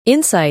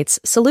Insights,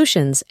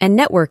 solutions, and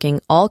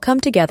networking all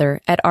come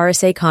together at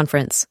RSA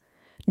Conference.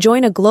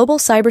 Join a global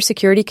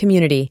cybersecurity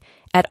community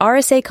at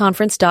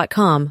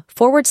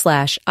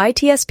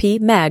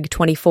rsaconference.com/ITSP Mag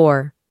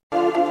 24.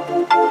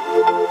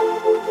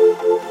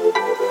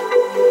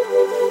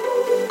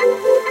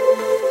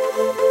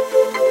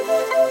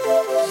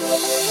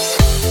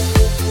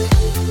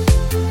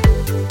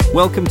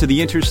 Welcome to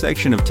the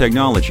intersection of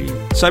technology,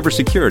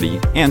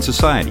 cybersecurity, and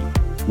society.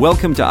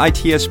 Welcome to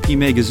ITSP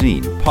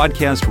Magazine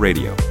Podcast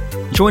Radio.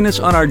 Join us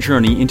on our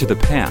journey into the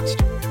past,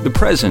 the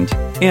present,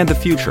 and the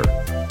future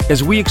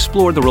as we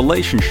explore the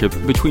relationship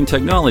between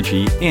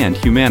technology and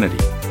humanity.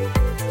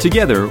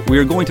 Together, we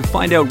are going to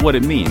find out what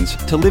it means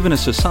to live in a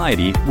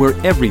society where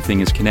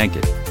everything is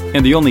connected,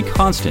 and the only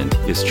constant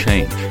is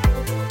change.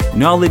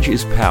 Knowledge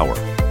is power,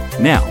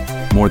 now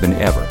more than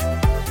ever.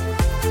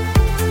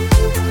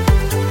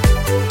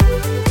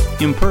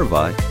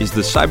 Imperva is the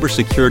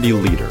cybersecurity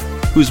leader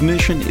whose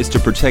mission is to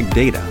protect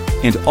data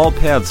and all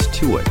paths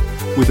to it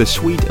with a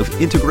suite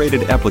of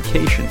integrated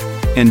application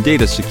and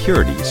data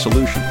security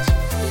solutions.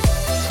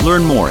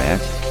 Learn more at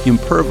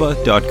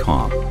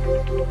imperva.com.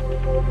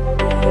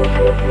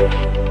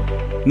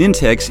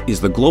 Nintex is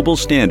the global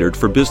standard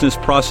for business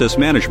process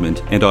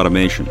management and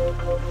automation.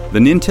 The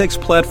Nintex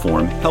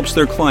platform helps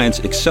their clients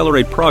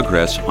accelerate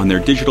progress on their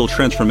digital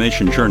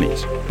transformation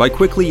journeys by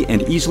quickly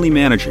and easily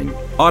managing,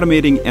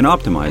 automating, and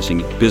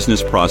optimizing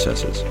business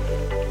processes.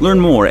 Learn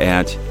more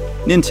at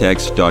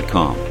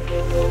nintex.com.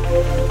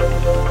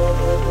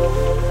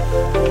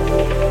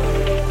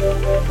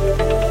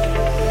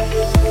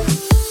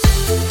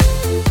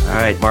 All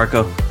right,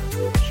 Marco.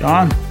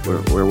 Sean.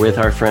 We're with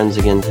our friends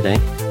again today.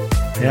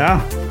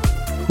 Yeah.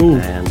 Who?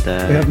 And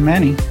we have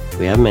many.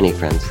 We have many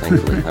friends,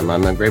 thankfully.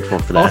 I'm grateful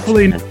for that.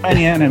 Hopefully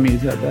many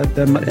enemies.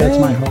 That's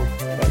my hope.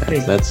 Okay.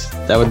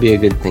 That would be a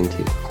good thing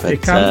too. But,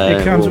 it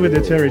comes with the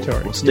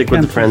territory. We'll stick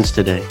with the friends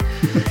today.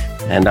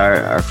 And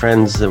our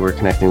friends that we're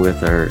connecting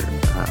with are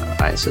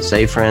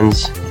ISSA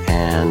friends.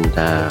 And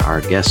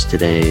our guest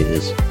today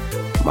is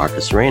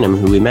Marcus Ranum,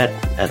 who we met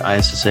at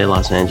ISSA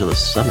Los Angeles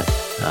Summit.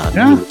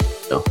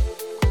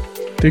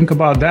 Think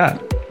about that.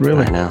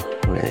 Really. I know.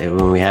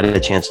 When we had a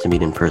chance to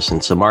meet in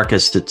person. So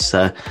Marcus, it's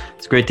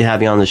great to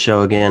have you on the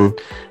show again.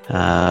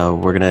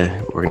 We're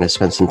gonna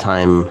spend some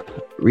time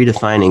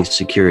redefining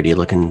security,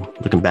 looking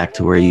back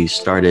to where you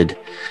started,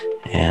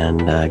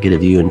 and get a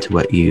view into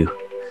what you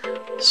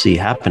see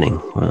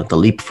happening, the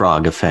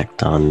leapfrog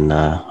effect on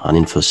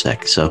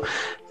InfoSec. So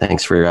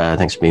thanks for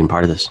being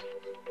part of this.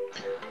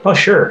 Oh,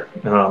 sure.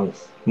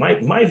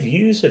 My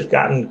views have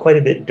gotten quite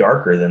a bit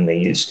darker than they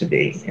used to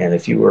be, and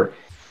if you were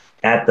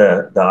at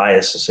the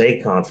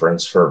ISSA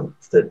conference for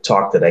the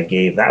talk that I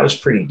gave, that was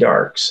pretty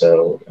dark.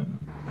 So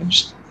I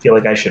just feel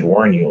like I should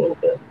warn you a little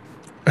bit.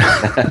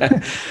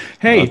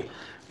 Hey,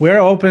 we're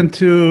open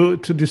to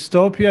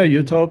dystopia,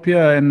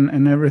 utopia,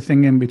 and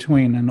everything in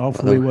between. And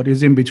hopefully what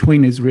is in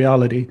between is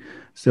reality.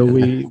 So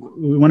we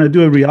want to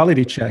do a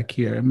reality check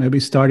here, maybe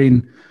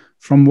starting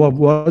from what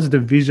was the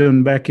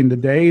vision back in the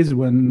days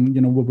when,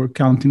 we were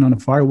counting on a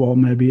firewall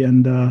maybe,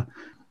 and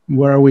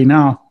where are we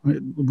now?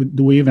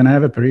 Do we even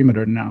have a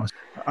perimeter now?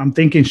 I'm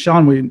thinking,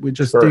 Sean, we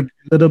just dig a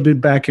little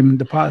bit back in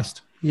the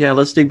past. Yeah,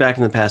 let's dig back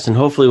in the past, and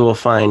hopefully we'll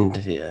find,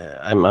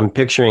 I'm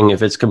picturing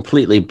if it's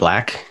completely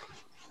black,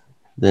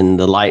 then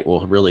the light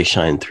will really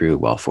shine through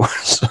well for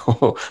us.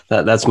 So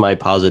that's my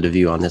positive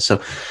view on this.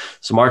 So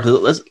Mark,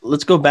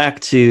 let's go back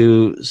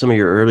to some of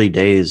your early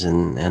days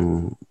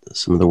and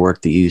some of the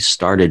work that you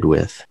started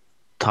with.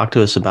 Talk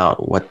to us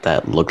about what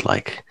that looked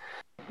like.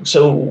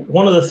 So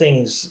one of the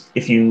things,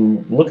 if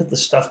you look at the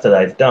stuff that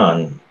I've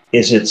done,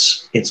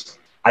 is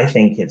I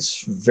think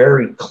it's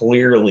very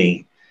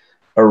clearly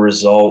a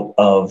result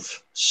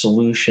of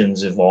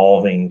solutions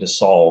evolving to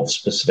solve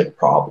specific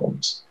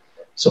problems.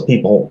 So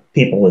people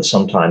have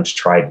sometimes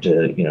tried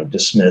to,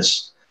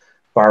 dismiss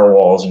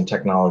firewalls and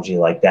technology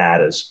like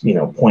that as,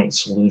 point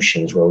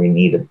solutions where we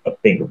need a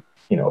bigger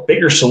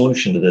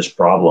solution to this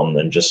problem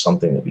than just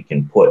something that we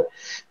can put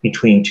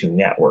between two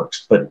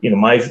networks. But,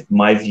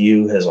 my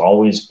view has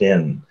always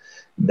been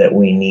that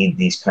we need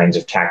these kinds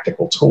of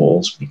tactical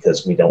tools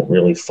because we don't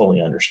really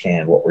fully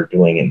understand what we're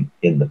doing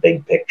in the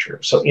big picture.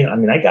 So,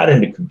 I got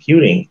into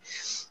computing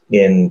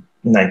in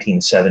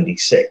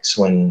 1976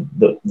 when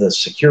the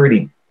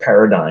security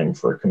paradigm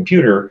for a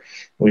computer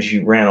was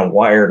you ran a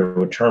wire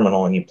to a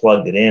terminal and you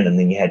plugged it in, and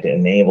then you had to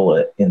enable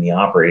it in the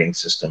operating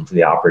system for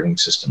the operating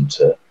system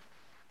to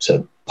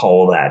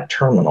pull that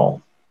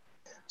terminal.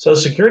 So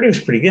security was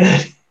pretty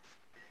good.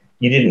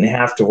 You didn't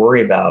have to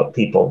worry about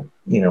people,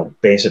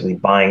 basically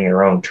buying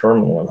their own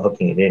terminal and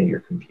hooking it into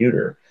your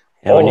computer.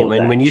 Yeah,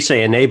 when you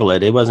say enable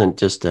it, it wasn't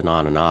just an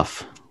on and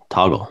off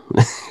toggle.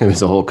 It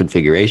was a whole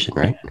configuration,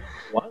 right? It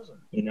wasn't.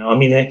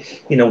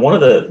 One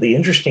of the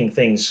interesting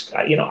things,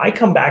 I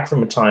come back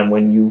from a time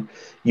when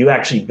you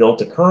actually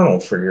built a kernel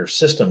for your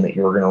system that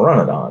you were going to run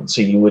it on.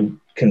 So you would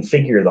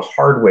configure the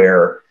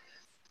hardware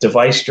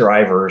device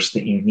drivers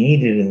that you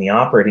needed in the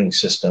operating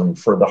system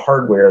for the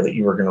hardware that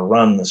you were going to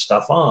run the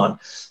stuff on.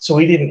 So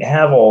we didn't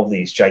have all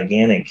these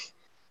gigantic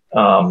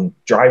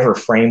driver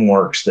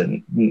frameworks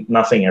that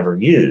nothing ever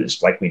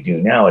used like we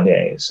do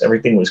nowadays.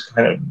 Everything was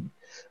kind of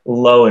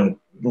low and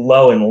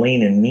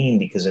lean and mean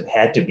because it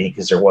had to be,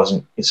 because there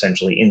wasn't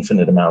essentially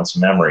infinite amounts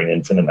of memory and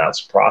infinite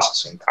amounts of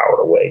processing power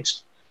to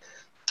waste.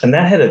 And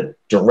that had a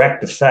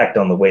direct effect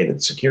on the way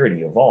that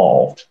security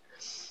evolved,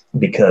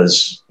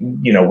 because,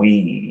 you know,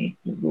 we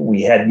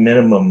had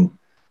minimal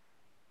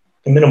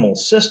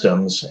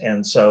systems.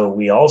 And so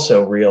we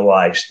also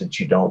realized that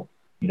you don't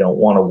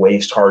want to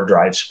waste hard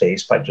drive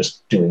space by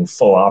just doing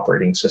full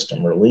operating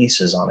system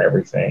releases on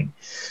everything.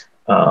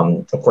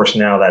 Of course,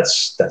 now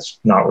that's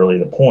not really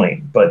the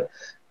point, but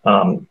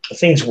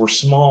things were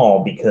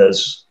small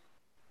because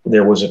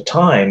there was a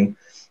time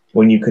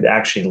when you could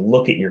actually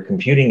look at your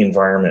computing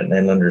environment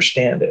and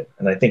understand it.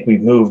 And I think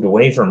we've moved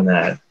away from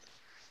that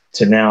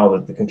to now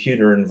that the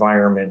computing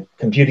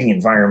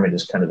environment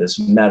is kind of this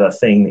meta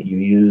thing that you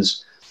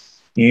use.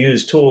 You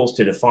use tools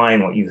to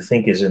define what you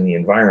think is in the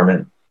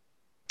environment.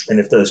 And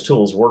if those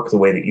tools work the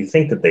way that you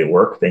think that they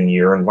work, then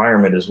your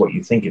environment is what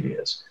you think it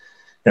is.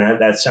 And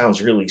that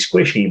sounds really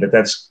squishy, but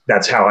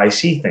that's how I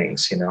see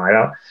things. You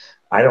know,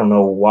 I don't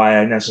know why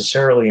I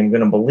necessarily am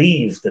going to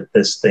believe that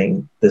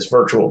this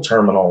virtual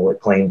terminal that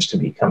claims to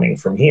be coming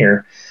from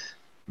here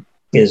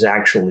is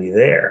actually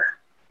there.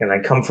 And I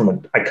come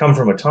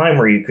from a time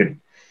where you could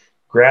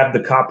grab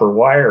the copper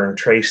wire and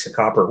trace the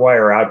copper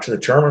wire out to the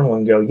terminal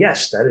and go,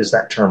 yes, that is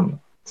that terminal.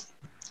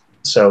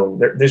 So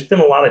there's been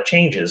a lot of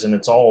changes, and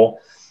it's all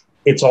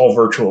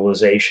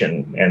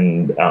virtualization,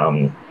 and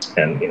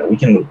you know,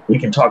 we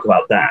can talk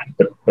about that,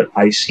 but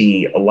I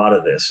see a lot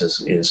of this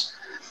is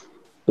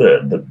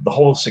the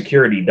whole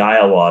security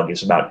dialogue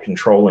is about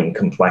controlling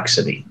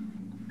complexity.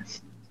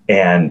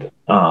 And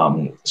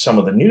some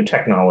of the new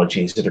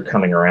technologies that are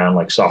coming around,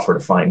 like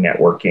software-defined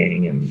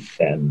networking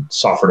and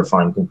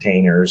software-defined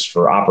containers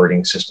for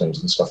operating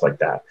systems and stuff like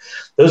that,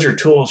 those are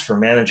tools for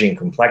managing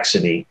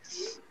complexity,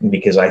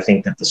 because I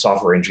think that the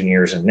software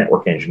engineers and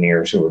network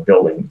engineers who are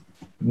building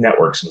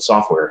networks and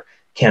software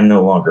can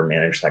no longer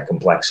manage that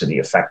complexity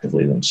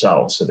effectively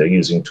themselves. So they're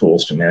using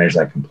tools to manage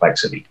that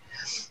complexity,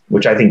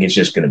 which I think is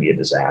just going to be a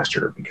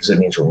disaster, because it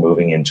means we're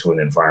moving into an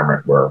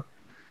environment where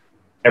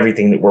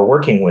everything that we're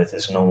working with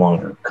is no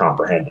longer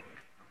comprehended.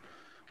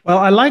 Well,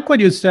 I like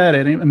what you said,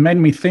 and it made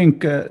me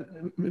think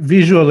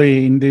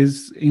visually in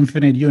this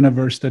infinite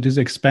universe that is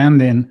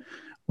expanding,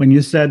 when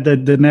you said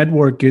that the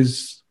network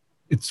it's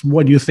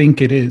what you think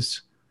it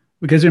is,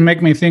 because it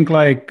made me think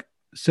like,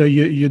 so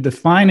you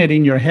define it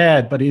in your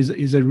head, but is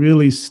it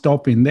really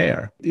stopping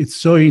there? It's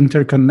so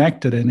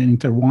interconnected and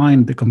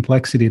intertwined, the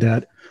complexity,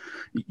 that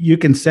you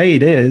can say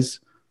it is,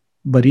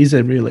 but is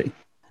it really?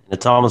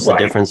 It's almost the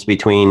difference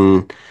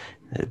between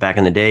back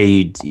in the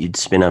day, you'd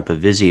spin up a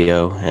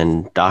Visio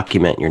and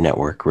document your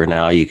network, where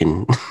now you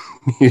can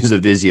use a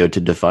Visio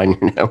to define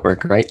your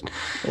network, right?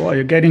 Well,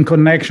 you're getting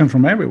connection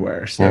from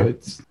everywhere, so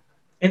it's...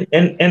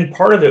 And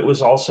part of it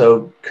was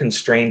also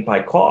constrained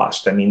by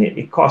cost. I mean,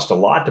 it cost a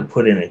lot to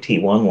put in a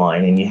T1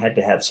 line, and you had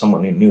to have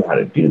someone who knew how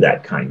to do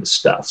that kind of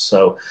stuff.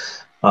 So,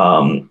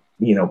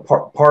 you know,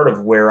 part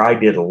of where I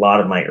did a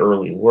lot of my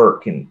early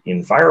work in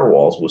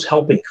firewalls was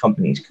helping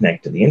companies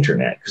connect to the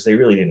internet, because they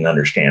really didn't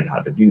understand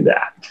how to do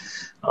that.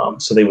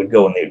 So they would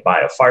go and they'd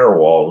buy a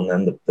firewall,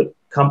 and then the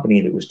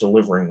company that was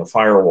delivering the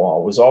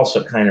firewall was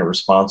also kind of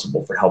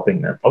responsible for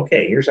helping them.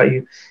 Okay, here's how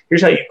you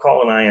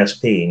call an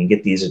ISP, and you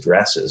get these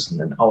addresses, and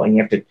then and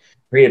you have to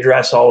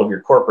readdress all of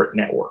your corporate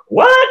network.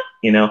 What?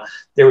 You know,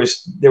 there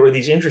were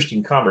these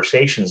interesting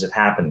conversations that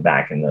happened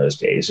back in those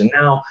days, and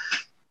now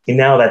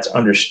that's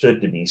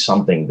understood to be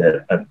something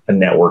that a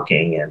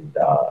networking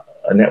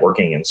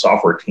and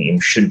software team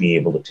should be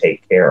able to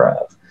take care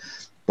of.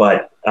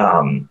 But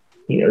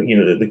you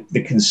know,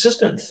 the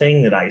consistent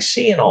thing that I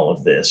see in all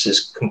of this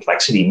is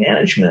complexity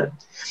management.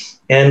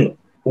 And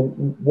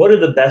what are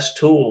the best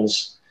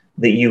tools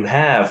that you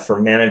have for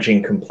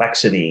managing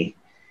complexity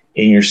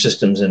in your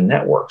systems and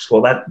networks?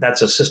 Well,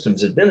 that's a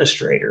systems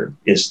administrator.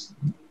 That's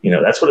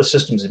what a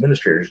systems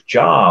administrator's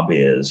job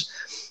is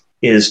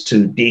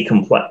to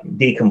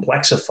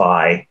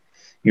decomplexify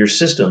your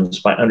systems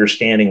by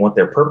understanding what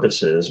their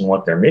purpose is and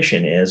what their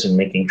mission is, and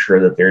making sure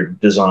that they're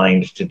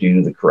designed to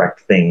do the correct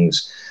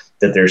things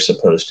that they're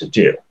supposed to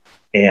do.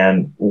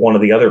 And one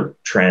of the other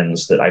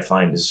trends that I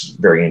find is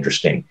very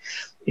interesting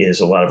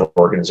is a lot of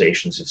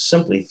organizations have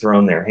simply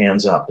thrown their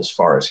hands up as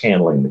far as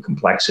handling the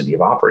complexity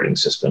of operating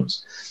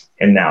systems.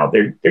 And now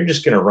they're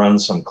just going to run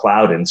some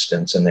cloud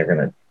instance, and they're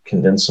going to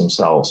convince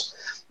themselves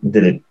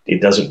that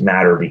it doesn't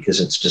matter because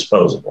it's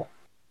disposable.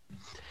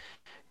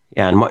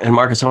 Yeah, and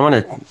Marcus, I want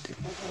to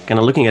kind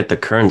of looking at the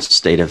current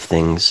state of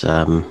things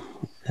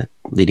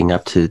leading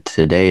up to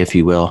today, if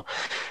you will.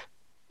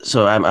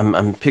 So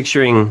I'm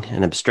picturing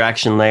an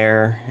abstraction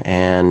layer,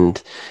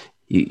 and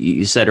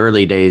you said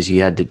early days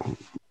you had to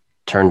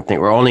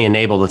we're only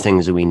enable the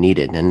things that we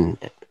needed, and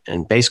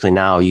basically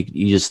now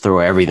you just throw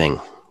everything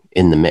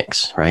in the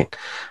mix, right?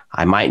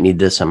 I might need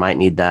this, I might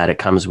need that. It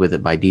comes with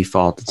it by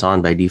default. It's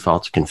on by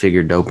default. It's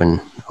configured to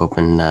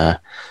open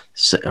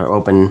or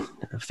open,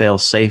 fail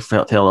safe,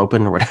 fail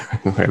open, or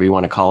whatever you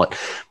want to call it.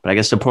 But I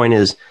guess the point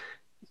is,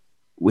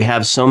 we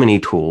have so many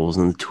tools,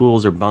 and the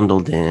tools are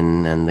bundled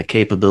in, and the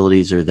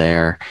capabilities are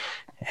there,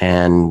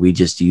 and we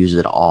just use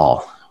it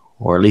all,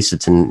 or at least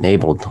it's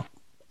enabled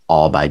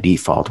all by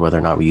default, whether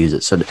or not we use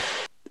it. So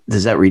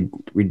does that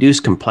reduce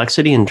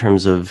complexity in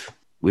terms of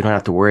we don't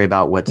have to worry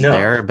about what's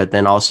there, but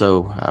then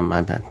also, I'm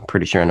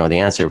pretty sure I know the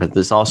answer, but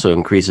this also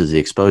increases the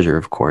exposure,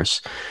 of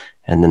course,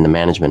 and then the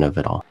management of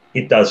it all.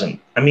 It doesn't.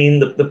 I mean,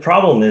 the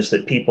problem is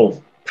that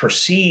people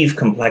perceive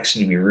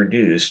complexity to be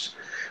reduced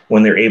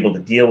when they're able to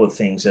deal with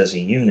things as a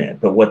unit.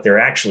 But what they're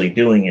actually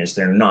doing is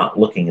they're not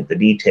looking at the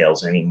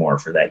details anymore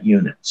for that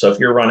unit. So if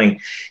you're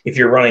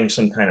running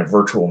some kind of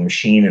virtual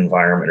machine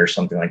environment or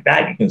something like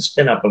that, you can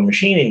spin up a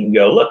machine and you can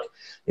go, look,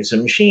 it's a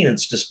machine,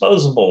 it's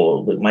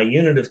disposable. My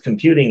unit of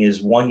computing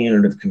is 1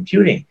 unit of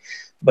computing.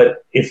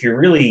 But if you're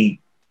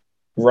really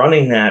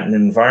running that in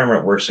an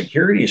environment where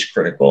security is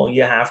critical,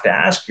 you have to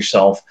ask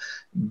yourself,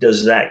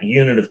 does that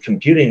unit of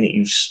computing that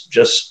you've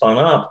just spun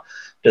up,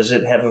 does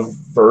it have a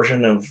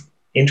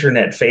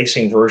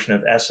internet-facing version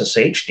of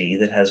SSHD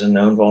that has a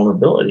known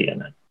vulnerability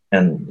in it?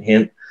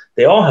 And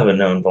they all have a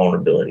known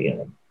vulnerability in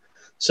them.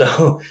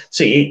 So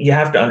you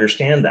have to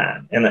understand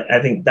that. And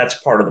I think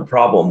that's part of the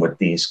problem with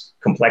these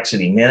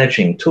complexity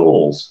managing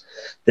tools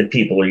that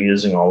people are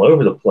using all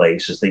over the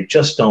place, is they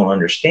just don't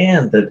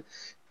understand that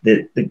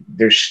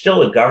there's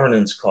still a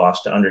governance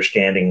cost to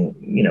understanding,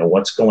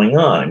 what's going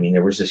on. I mean,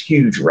 there was this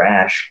huge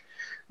rash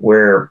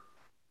where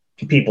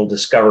people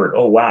discovered,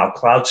 oh, wow,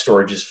 cloud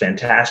storage is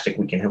fantastic.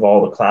 We can have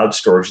all the cloud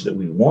storage that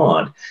we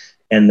want.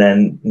 And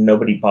then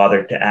nobody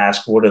bothered to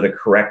ask, what are the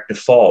correct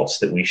defaults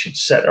that we should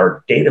set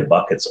our data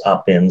buckets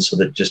up in, so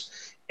that just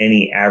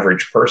any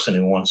average person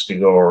who wants to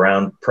go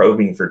around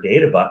probing for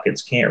data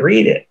buckets can't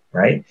read it,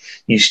 right?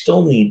 You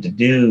still need to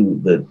do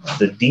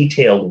the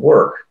detailed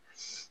work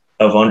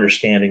of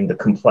understanding the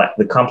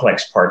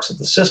complex parts of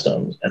the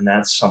systems. And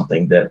that's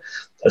something that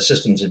a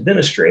systems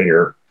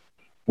administrator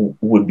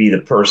would be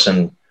the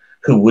person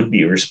who would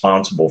be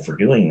responsible for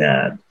doing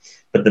that.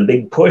 But the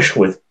big push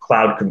with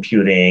cloud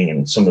computing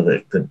and some of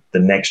the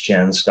next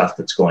gen stuff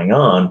that's going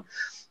on,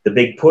 the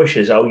big push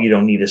is, oh, you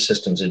don't need a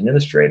systems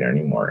administrator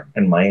anymore.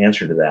 And my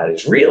answer to that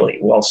is, really?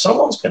 Well,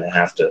 someone's going to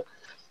have to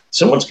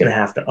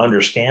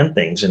understand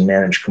things and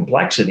manage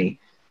complexity,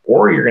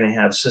 or you're going to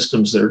have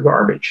systems that are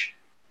garbage.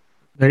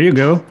 There you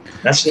go.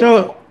 That's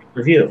the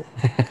review.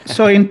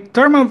 So in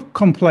terms of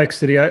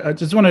complexity, I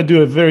just want to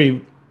do a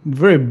very,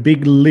 very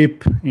big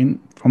leap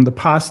from the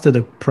past to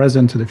the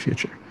present to the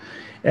future.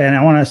 And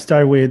I want to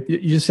start with,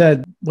 you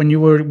said when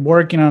you were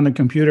working on the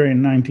computer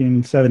in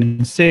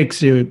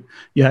 1976, you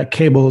had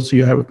cables,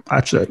 you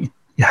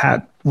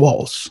had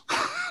walls,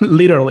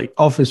 literally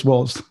office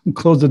walls,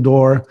 close the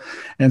door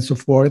and so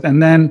forth.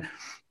 And then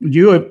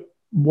you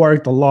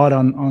worked a lot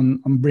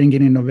on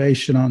bringing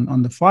innovation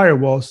on the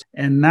firewalls.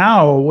 And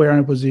now we're in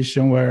a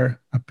position where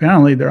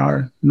apparently there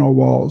are no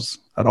walls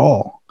at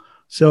all.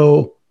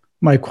 So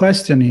my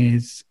question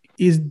is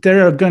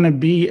there going to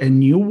be a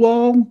new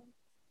wall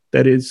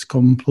that is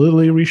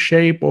completely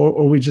reshaped,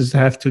 or we just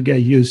have to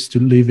get used to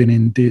living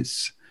in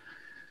this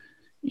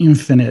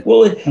infinite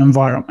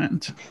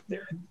environment?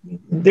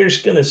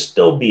 There's going to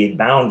still be a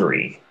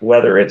boundary,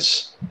 whether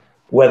it's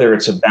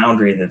a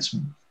boundary that's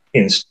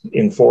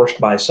enforced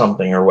by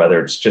something or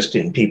whether it's just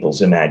in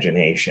people's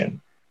imagination.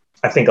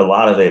 I think a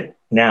lot of it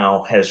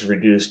now has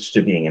reduced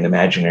to being an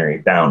imaginary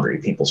boundary.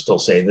 People still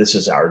say this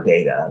is our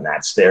data and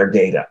that's their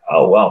data.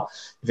 Oh, well,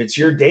 if it's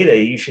your data,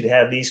 you should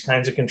have these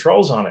kinds of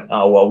controls on it.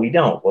 Oh, well, we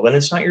don't. Well, then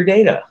it's not your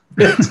data.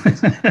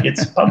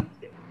 It's public.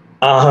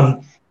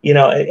 And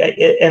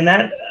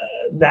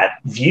that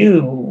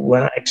view,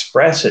 when I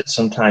express it,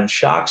 sometimes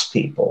shocks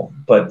people.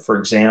 But for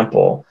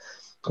example,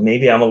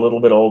 maybe I'm a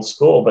little bit old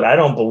school, but I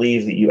don't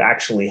believe that you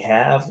actually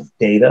have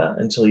data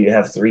until you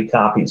have 3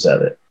 copies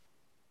of it.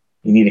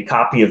 You need a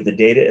copy of the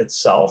data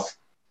itself.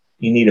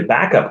 You need a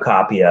backup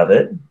copy of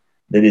it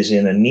that is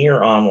in a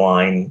near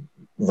online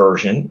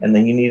version. And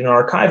then you need an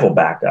archival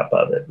backup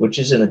of it, which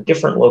is in a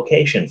different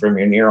location from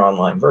your near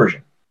online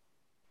version.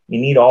 You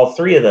need all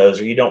 3 of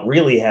those, or you don't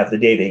really have the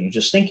data. You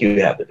just think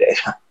you have the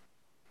data.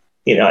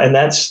 And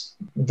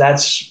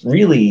that's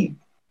really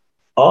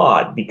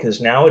odd,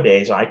 because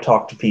nowadays I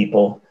talk to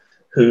people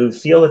who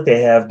feel that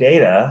they have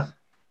data,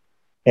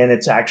 and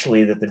it's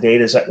actually that the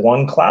data is at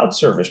one cloud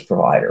service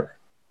provider.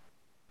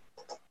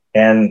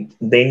 And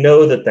they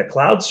know that the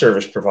cloud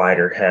service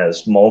provider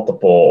has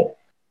multiple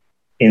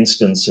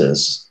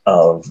instances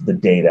of the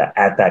data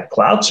at that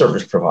cloud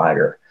service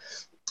provider.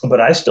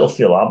 But I still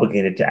feel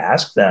obligated to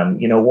ask them,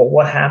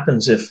 what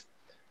happens if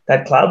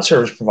that cloud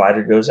service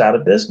provider goes out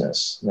of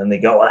business? And then they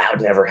go, well, that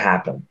would never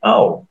happen.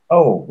 Oh,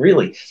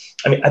 really?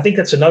 I mean, I think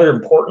that's another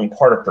important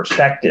part of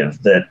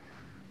perspective that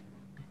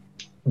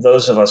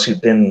those of us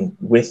who've been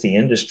with the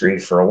industry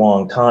for a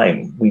long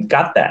time, we've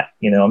got that.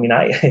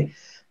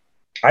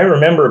 I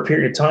remember a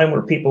period of time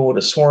where people would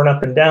have sworn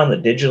up and down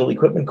that Digital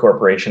Equipment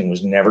Corporation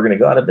was never going to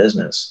go out of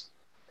business.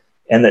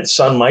 and that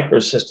Sun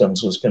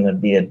Microsystems was going to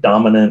be a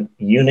dominant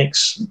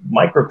Unix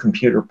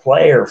microcomputer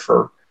player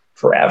for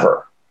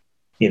forever,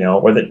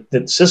 or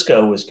that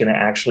Cisco was going to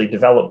actually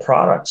develop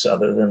products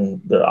other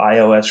than the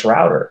iOS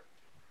router.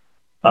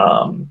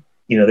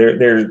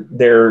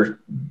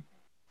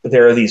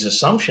 There are these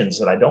assumptions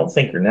that I don't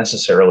think are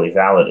necessarily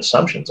valid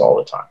assumptions all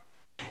the time.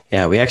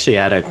 Yeah, we actually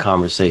had a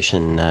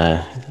conversation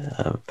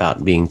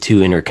about being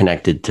too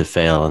interconnected to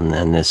fail,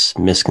 and this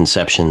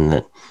misconception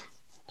that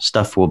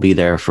stuff will be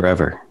there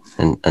forever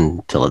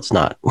until it's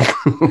not.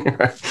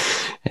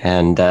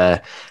 And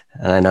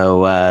I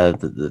know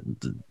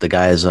the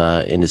guys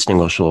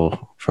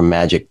Indistinguishable from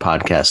Magic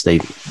podcast, they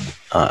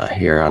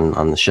here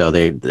on the show,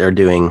 they're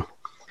doing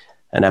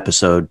an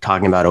episode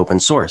talking about open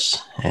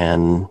source,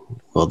 and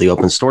will the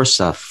open source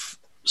stuff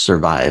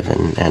survive,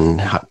 and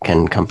how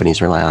can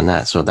companies rely on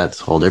that? So that's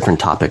a whole different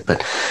topic.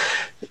 But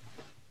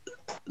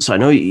so I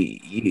know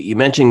you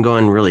mentioned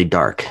going really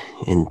dark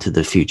into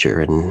the future,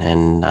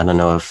 and I don't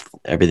know if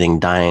everything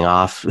dying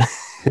off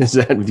is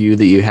that view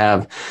that you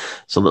have.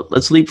 So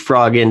let's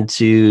leapfrog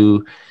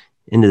into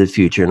the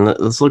future, and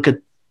let's look at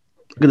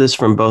this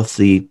from both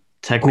the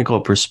technical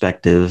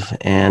perspective,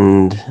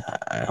 and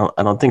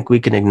I don't think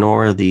we can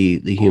ignore the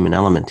human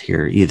element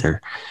here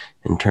either,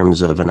 in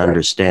terms of an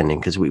understanding,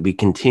 because we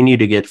continue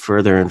to get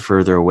further and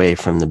further away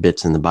from the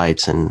bits and the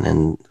bytes,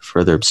 and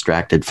further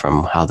abstracted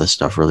from how this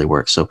stuff really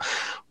works. So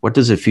what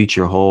does the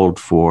future hold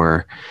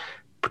for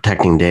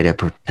protecting data,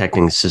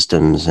 protecting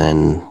systems,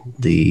 and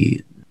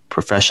the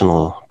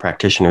professional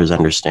practitioner's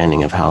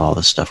understanding of how all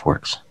this stuff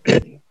works?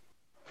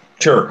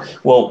 Sure.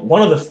 Well,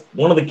 one of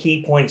the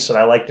key points that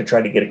I like to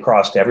try to get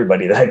across to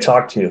everybody that I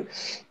talk to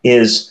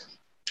is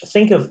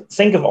think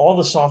of all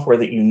the software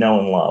that you know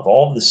and love,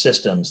 all of the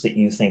systems that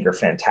you think are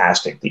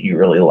fantastic, that you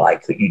really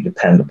like, that you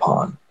depend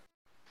upon.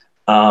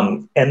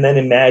 And then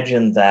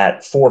imagine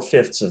that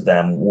 4/5 of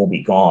them will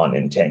be gone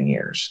in 10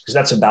 years, because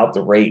that's about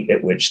the rate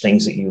at which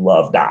things that you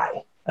love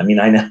die. I mean,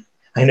 I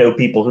know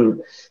people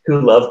who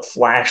loved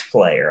Flash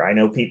Player. I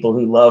know people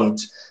who loved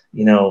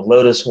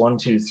Lotus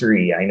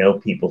 1-2-3. I know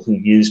people who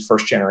used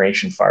first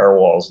generation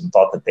firewalls and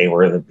thought that they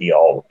were the be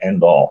all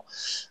end all.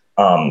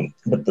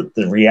 But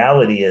the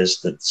reality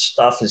is that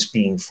stuff is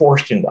being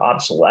forced into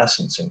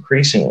obsolescence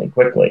increasingly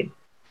quickly.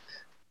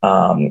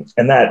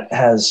 And that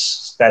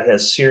has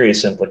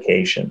serious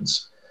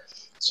implications.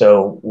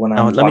 So when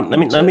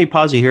let me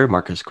pause you here,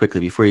 Marcus,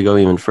 quickly before you go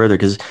even further,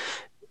 because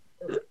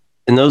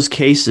in those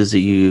cases that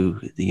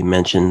you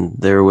mentioned,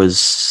 there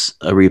was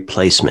a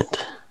replacement,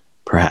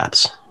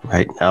 perhaps.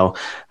 Right now,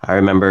 I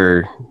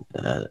remember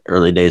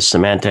early days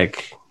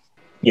Symantec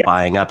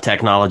buying up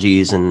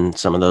technologies, and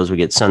some of those would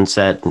get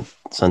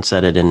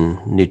sunsetted,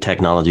 and new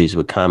technologies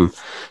would come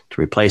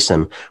to replace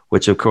them,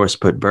 which of course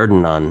put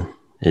burden on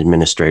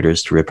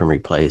administrators to rip and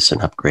replace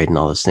and upgrade and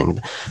all those things.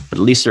 But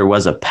at least there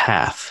was a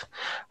path.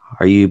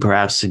 Are you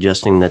perhaps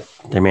suggesting that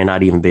there may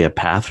not even be a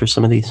path for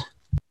some of these?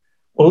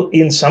 Well,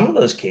 in some of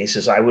those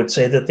cases, I would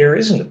say that there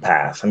isn't a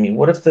path. I mean,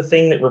 what if the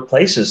thing that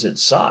replaces it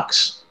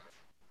sucks?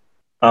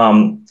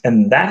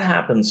 And that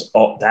happens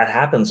all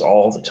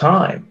the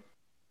time.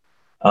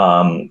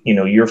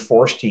 You're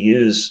forced to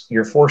use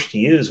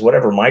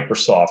whatever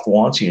Microsoft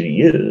wants you to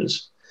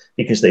use,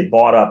 because they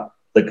bought up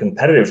the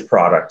competitive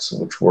products,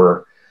 which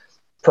were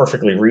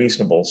perfectly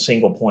reasonable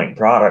single point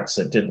products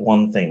that did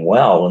one thing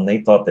well, and they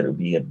thought that it would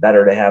be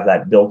better to have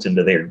that built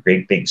into their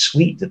great big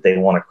suite that they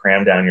want to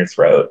cram down your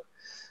throat.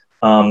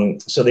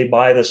 So they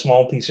buy the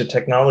small piece of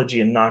technology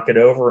and knock it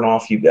over, and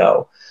off you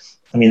go.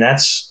 I mean,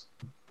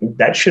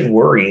 that should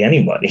worry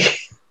anybody.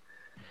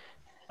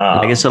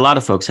 I guess a lot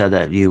of folks had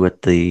that view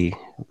with the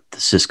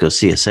Cisco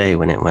CSA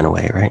when it went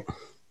away, right?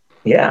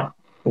 Yeah.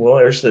 Well,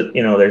 there's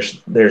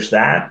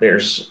that.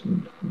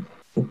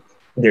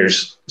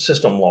 There's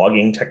system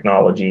logging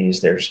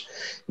technologies. There's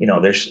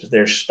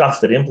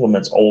stuff that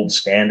implements old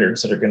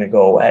standards that are going to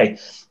go away.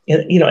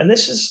 And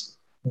this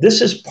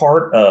is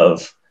part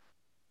of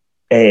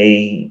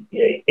a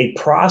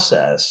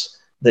process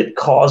that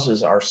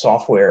causes our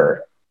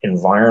software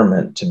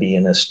environment to be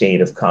in a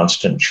state of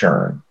constant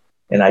churn.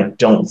 And I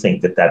don't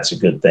think that that's a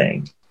good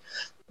thing.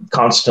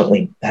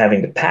 Constantly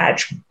having to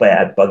patch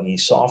bad, buggy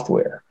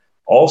software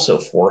also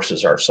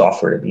forces our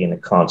software to be in a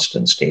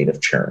constant state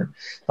of churn.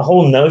 The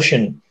whole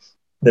notion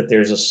that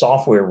there's a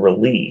software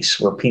release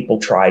where people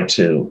try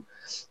to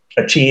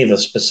achieve a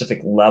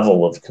specific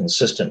level of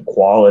consistent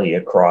quality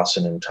across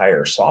an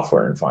entire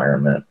software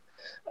environment,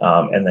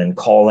 and then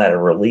call that a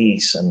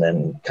release, and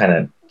then kind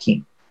of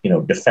keep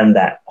defend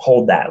that,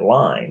 hold that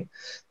line,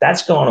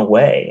 that's gone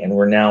away. And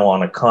we're now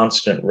on a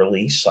constant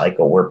release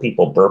cycle where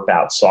people burp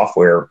out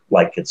software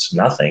like it's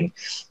nothing,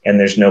 and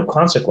there's no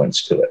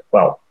consequence to it.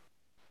 Well,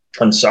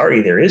 I'm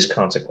sorry, there is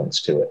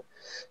consequence to it.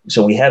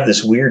 So we have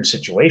this weird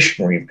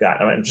situation where you've got,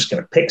 I'm just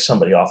going to pick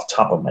somebody off the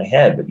top of my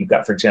head, but you've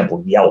got, for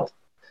example, Yelp,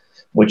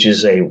 which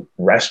is a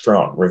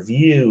restaurant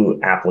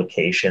review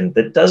application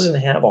that doesn't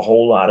have a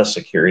whole lot of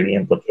security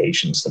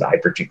implications that I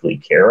particularly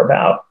care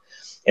about.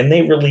 And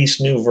they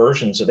release new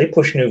versions, or they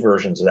push new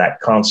versions of that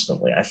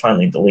constantly. I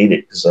finally deleted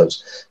it because I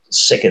was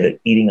sick of it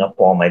eating up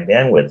all my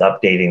bandwidth,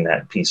 updating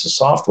that piece of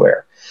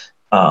software.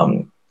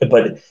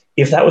 But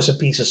if that was a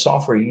piece of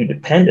software you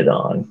depended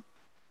on,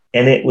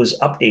 and it was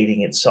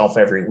updating itself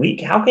every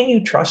week, how can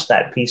you trust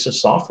that piece of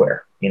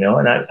software?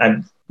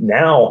 And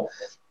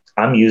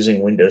I'm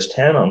using Windows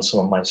 10 on some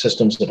of my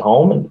systems at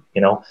home,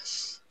 and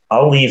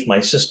I'll leave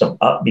my system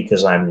up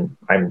because I'm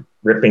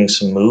ripping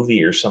some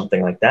movie or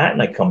something like that,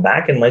 and I come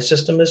back and my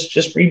system has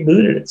just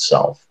rebooted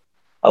itself.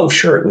 Oh,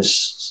 sure, it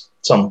was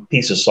some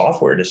piece of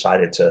software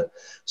decided to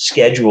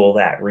schedule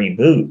that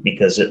reboot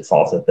because it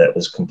thought that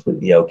was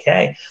completely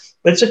okay.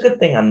 But it's a good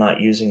thing I'm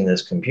not using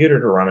this computer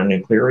to run a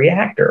nuclear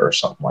reactor or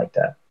something like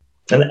that.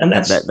 And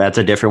that's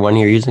a different one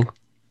you're using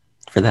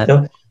for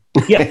that.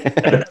 Yeah,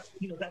 but,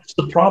 that's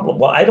the problem.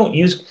 Well, I don't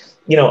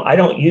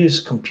use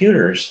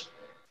computers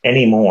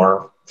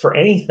anymore for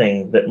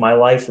anything that my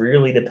life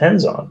really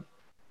depends on.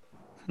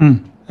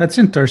 That's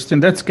interesting.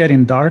 That's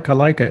getting dark. I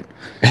like it.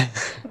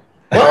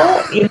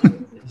 Well,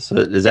 so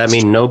does that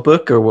mean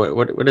notebook, or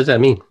what does that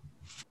mean?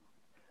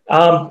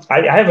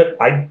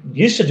 I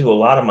used to do a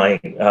lot of my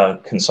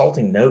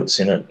consulting notes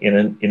in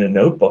a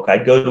notebook.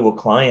 I'd go to a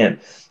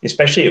client,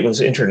 especially if it was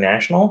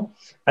international.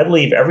 I'd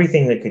leave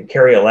everything that could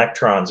carry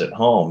electrons at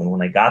home, and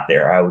when I got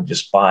there, I would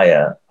just buy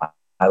a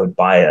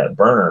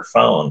burner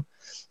phone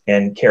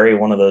and carry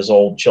one of those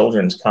old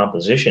children's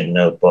composition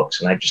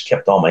notebooks, and I just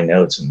kept all my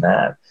notes in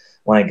that.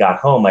 When I got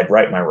home, I'd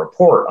write my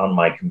report on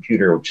my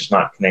computer, which is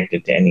not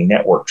connected to any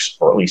networks,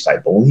 or at least I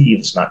believe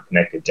it's not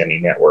connected to any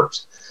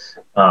networks.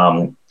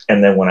 And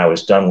then when I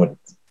was done with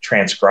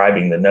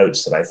transcribing the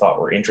notes that I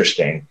thought were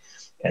interesting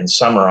and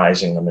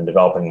summarizing them and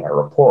developing my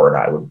report,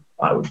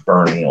 I would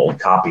burn the old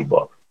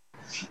copybook.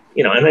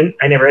 And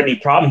I never had any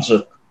problems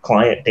with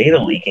client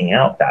data leaking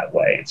out that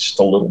way. It's just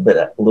a little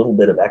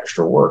bit of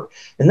extra work.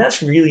 And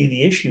that's really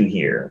the issue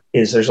here,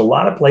 is there's a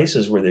lot of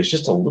places where there's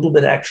just a little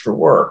bit extra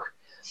work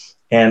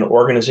and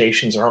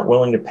organizations aren't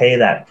willing to pay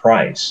that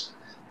price.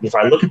 If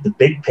I look at the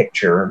big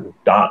picture,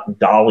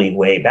 dolly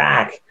way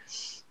back,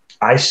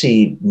 I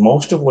see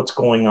most of what's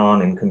going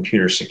on in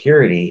computer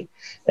security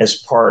as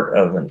part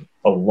of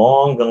a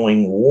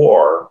long-going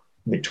war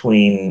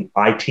between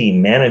IT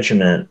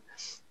management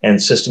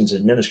and systems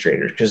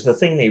administrators, because the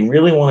thing they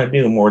really want to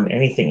do more than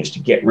anything is to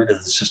get rid of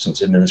the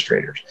systems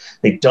administrators.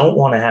 They don't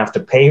want to have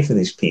to pay for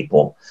these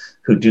people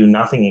who do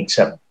nothing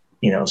except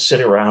sit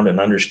around and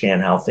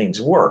understand how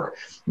things work.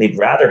 They'd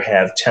rather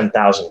have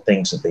 10,000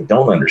 things that they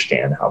don't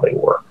understand how they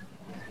work.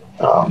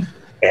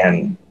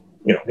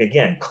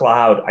 Again,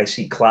 cloud, I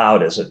see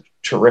cloud as a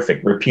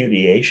terrific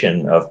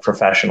repudiation of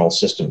professional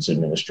systems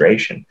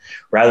administration.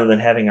 Rather than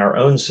having our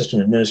own system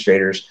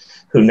administrators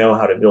who know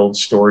how to build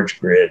storage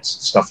grids,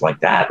 stuff like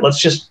that, let's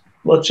just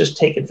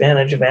take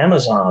advantage of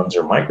Amazon's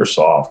or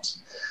Microsoft's,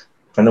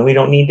 and then we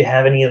don't need to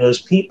have any of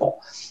those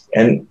people.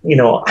 And,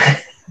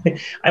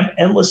 I'm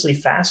endlessly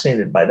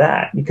fascinated by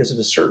that, because at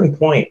a certain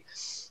point,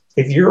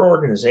 if your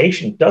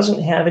organization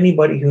doesn't have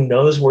anybody who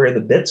knows where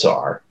the bits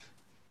are,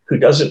 who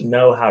doesn't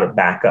know how to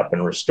back up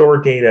and restore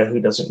data, who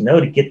doesn't know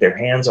to get their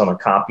hands on a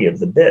copy of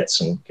the bits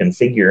and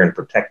configure and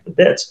protect the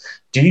bits,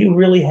 do you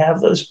really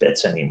have those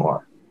bits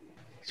anymore?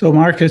 So,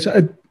 Marcus,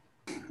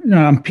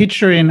 I'm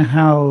picturing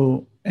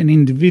how an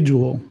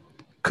individual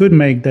could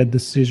make that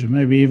decision,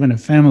 maybe even a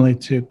family,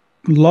 to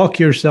lock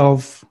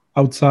yourself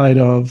outside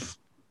of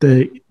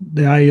the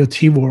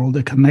IoT world,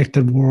 the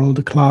connected world,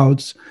 the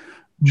clouds.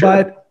 Sure.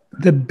 But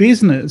the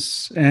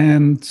business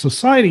and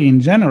society in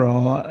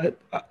general,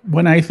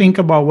 when I think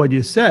about what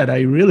you said,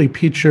 I really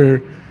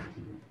picture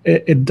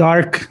a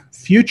dark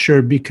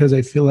future, because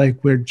I feel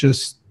like we're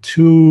just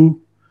too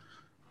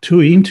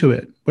into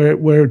it.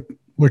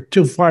 We're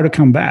too far to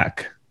come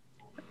back.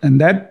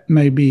 And that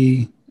may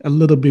be a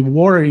little bit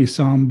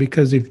worrisome,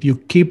 because if you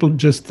keep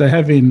just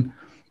having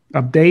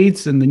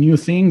updates and the new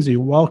things,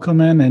 you welcome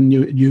in and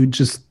you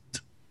just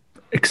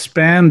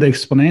expand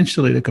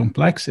exponentially the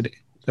complexity.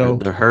 So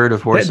the herd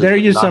of horses there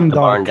is some the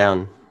barn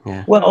down.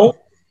 Yeah. Well,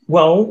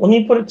 let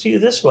me put it to you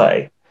this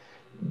way.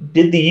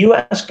 Did the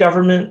U.S.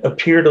 government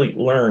appear to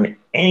learn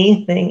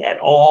anything at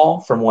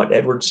all from what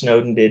Edward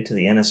Snowden did to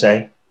the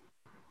NSA?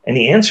 And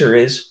the answer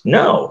is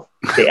no,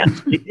 they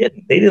actually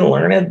didn't. They didn't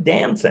learn a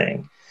damn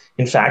thing.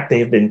 In fact,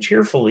 they've been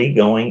cheerfully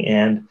going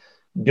and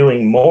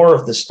doing more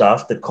of the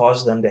stuff that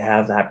caused them to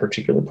have that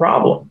particular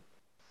problem,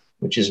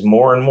 which is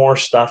more and more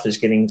stuff is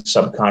getting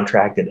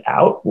subcontracted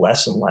out.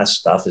 Less and less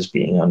stuff is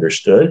being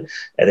understood.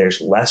 And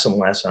there's less and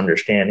less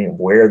understanding of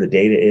where the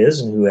data is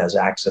and who has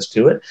access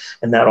to it.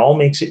 And that all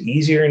makes it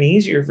easier and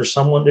easier for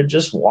someone to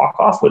just walk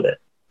off with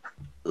it.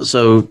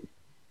 So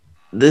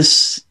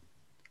this,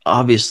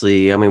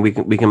 obviously, I mean,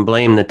 we can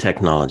blame the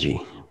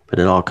technology, but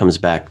it all comes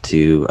back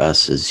to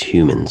us as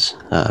humans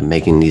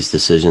making these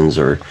decisions,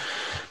 or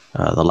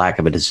the lack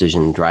of a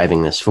decision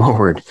driving this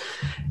forward.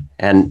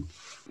 And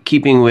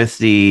keeping with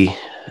the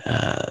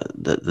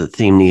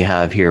theme you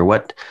have here,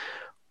 what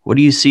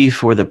do you see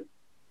for the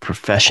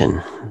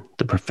profession,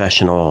 the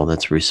professional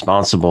that's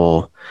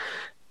responsible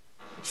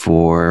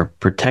for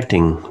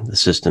protecting the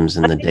systems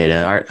and the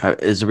data?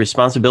 Is the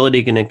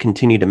responsibility going to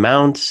continue to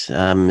mount?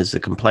 Is the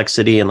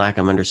complexity and lack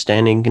of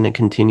understanding going to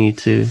continue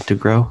to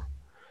grow?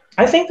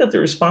 I think that the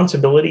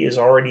responsibility is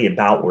already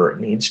about where it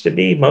needs to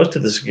be. Most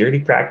of the security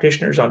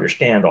practitioners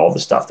understand all the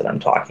stuff that I'm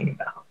talking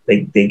about.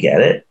 They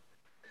get it.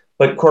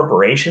 But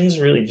corporations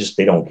really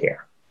they don't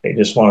care. They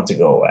just want it to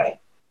go away.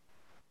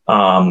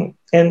 And,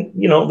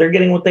 they're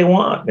getting what they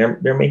want.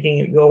 They're making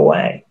it go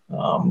away.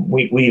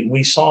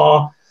 We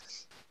saw,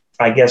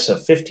 I guess, a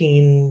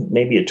 15,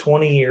 maybe a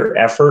 20-year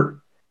effort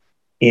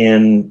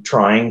in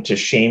trying to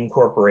shame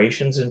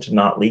corporations into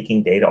not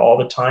leaking data all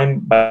the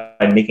time by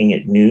making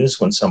it news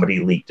when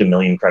somebody leaked 1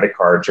 million credit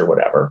cards or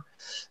whatever.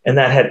 And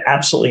that had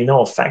absolutely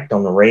no effect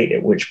on the rate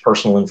at which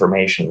personal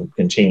information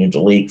continued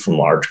to leak from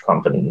large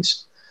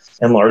companies.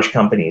 And large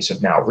companies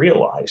have now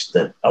realized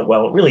that,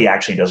 it really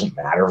actually doesn't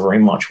matter very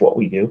much what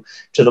we do,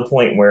 to the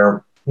point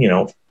where,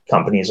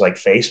 companies like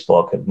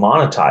Facebook have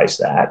monetized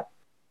that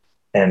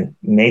and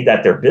made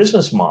that their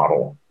business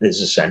model is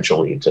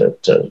essentially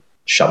to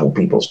shovel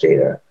people's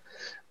data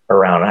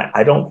around.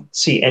 I don't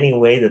see any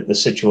way that the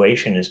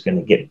situation is going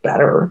to get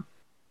better.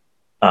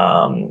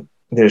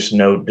 There's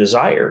no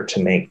desire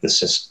to make the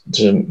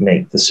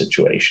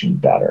situation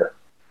better.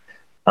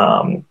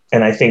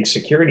 And I think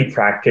security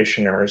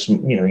practitioners,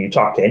 you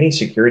talk to any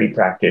security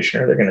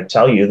practitioner, they're going to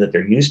tell you that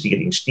they're used to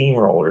getting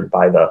steamrolled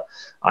by the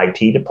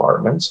IT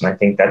departments. And I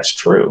think that's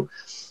true.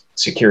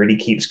 Security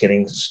keeps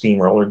getting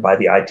steamrolled by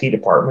the IT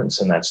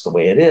departments, and that's the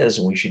way it is.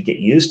 And we should get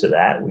used to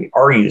that. We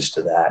are used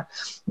to that.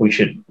 We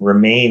should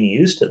remain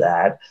used to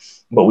that.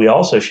 But we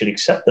also should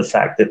accept the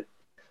fact that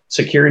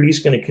security is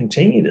going to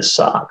continue to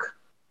suck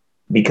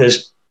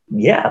because,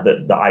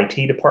 the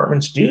IT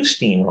departments do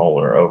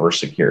steamroller over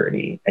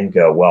security and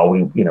go,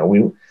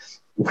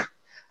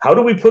 how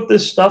do we put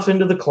this stuff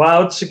into the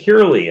cloud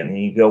securely? And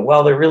you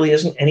go, there really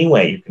isn't any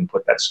way you can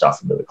put that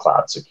stuff into the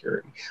cloud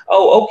security.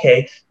 Oh,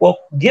 okay. Well,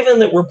 given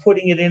that we're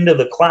putting it into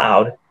the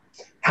cloud,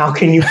 how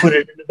can you put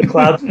it into the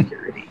cloud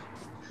security?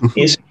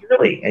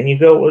 Securely. And you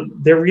go,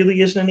 there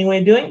really isn't any way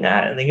of doing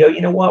that. And they go,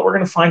 we're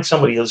going to find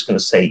somebody who's going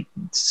to say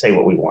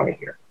what we want to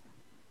hear.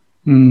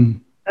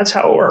 That's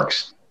how it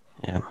works.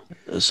 Yeah.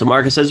 So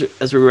Marcus,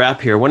 as we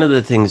wrap here, one of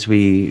the things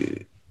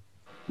we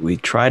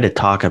try to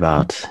talk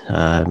about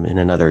in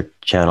another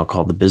channel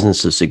called The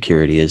Business of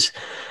Security is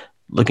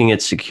looking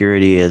at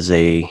security as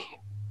a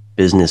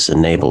business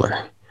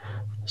enabler.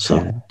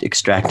 So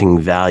extracting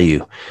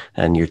value,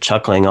 and you're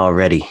chuckling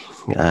already.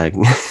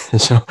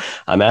 So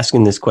I'm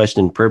asking this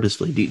question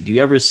purposely. Do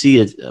you ever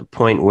see a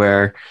point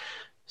where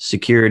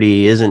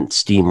security isn't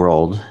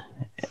steamrolled,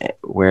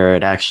 where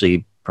it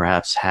actually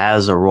perhaps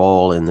has a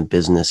role in the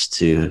business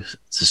to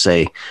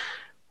say,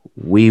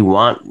 we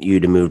want you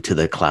to move to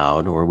the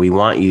cloud, or we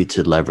want you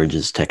to leverage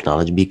this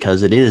technology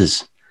because it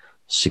is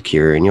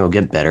secure and you'll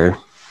get better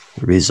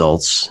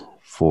results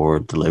for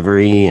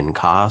delivery and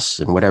costs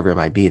and whatever it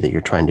might be that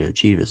you're trying to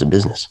achieve as a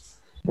business?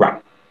 Right.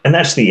 And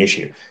that's the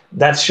issue.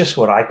 That's just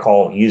what I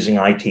call using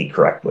IT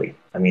correctly.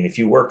 I mean, if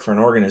you work for an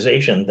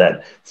organization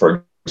that,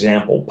 for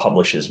example,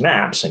 publishes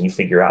maps, and you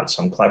figure out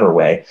some clever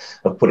way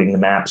of putting the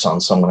maps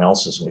on someone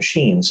else's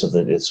machine so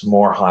that it's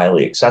more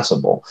highly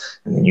accessible,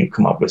 and then you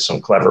come up with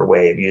some clever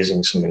way of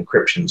using some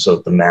encryption so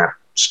that the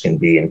maps can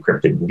be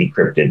encrypted and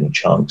decrypted in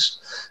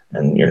chunks,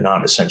 and you're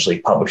not essentially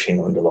publishing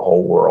them to the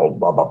whole world,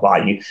 blah, blah, blah.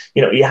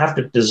 You have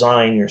to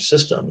design your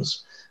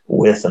systems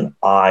with an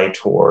eye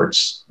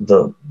towards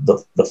the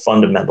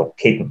fundamental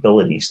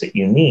capabilities that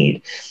you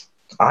need.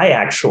 I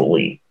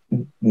actually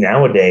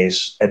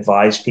nowadays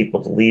advise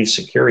people to leave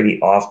security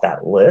off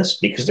that list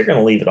because they're going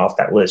to leave it off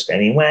that list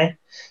anyway,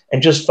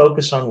 and just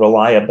focus on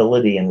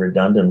reliability and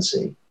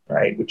redundancy,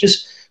 right? Which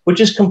is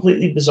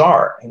completely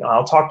bizarre.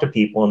 I'll talk to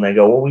people and they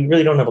go, we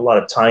really don't have a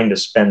lot of time to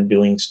spend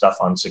doing stuff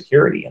on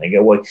security. And I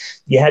go,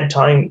 you had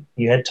time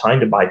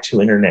to buy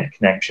 2 internet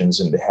connections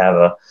and to have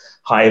a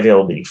high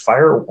availability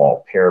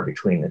firewall pair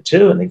between the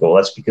two. And they go,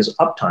 that's because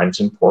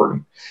uptime's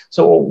important.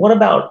 So what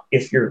about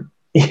if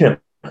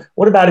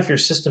what about if your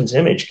system's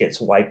image gets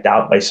wiped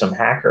out by some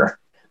hacker?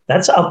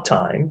 That's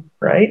uptime,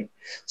 right?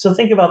 So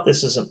think about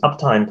this as an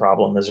uptime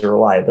problem, as a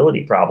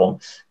reliability problem.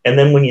 And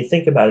then when you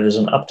think about it as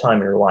an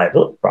uptime and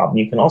reliability problem,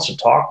 you can also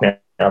talk now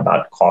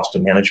about cost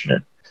of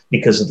management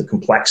because of the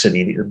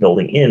complexity that you're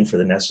building in for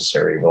the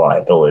necessary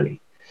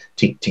reliability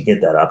to get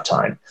that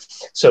uptime.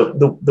 So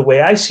the way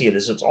I see it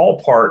is it's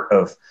all part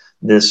of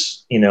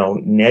this,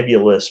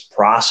 nebulous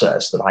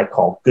process that I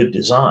call good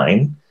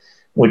design,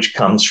 which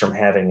comes from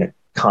having a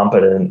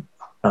competent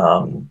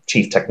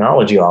chief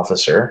technology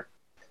officer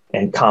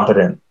and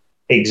competent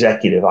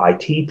executive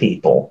IT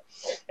people.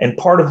 And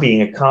part of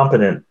being a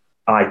competent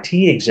IT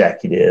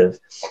executive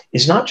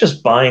is not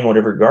just buying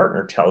whatever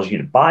Gartner tells you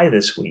to buy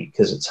this week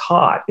because it's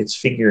hot. It's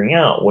figuring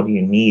out, what do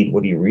you need?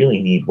 What do you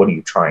really need? What are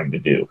you trying to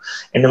do?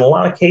 And in a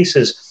lot of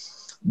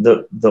cases,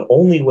 the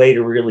only way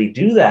to really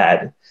do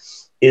that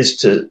is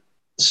to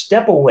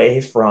step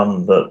away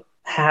from the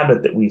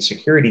habit that we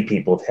security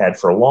people have had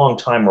for a long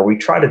time where we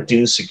try to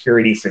do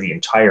security for the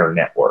entire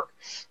network.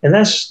 And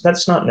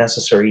that's not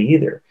necessary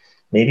either.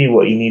 Maybe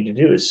what you need to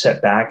do is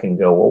set back and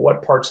go, well,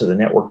 what parts of the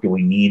network do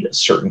we need a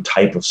certain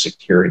type of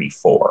security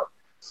for?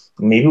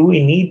 Maybe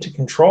we need to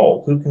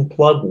control who can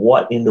plug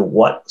what into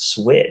what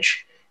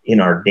switch in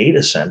our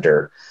data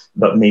center,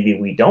 but maybe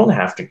we don't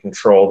have to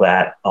control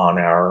that on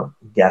our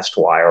guest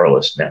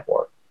wireless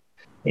network,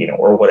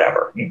 or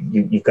whatever.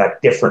 You've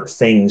got different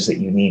things that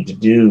you need to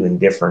do in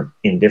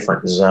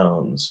different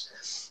zones.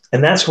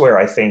 And that's where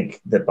I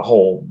think that the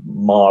whole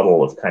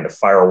model of kind of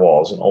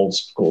firewalls and old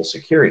school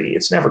security,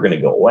 it's never going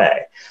to go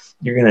away.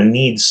 You're going to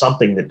need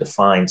something that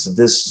defines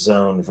this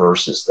zone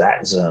versus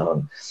that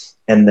zone.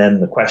 And then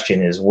the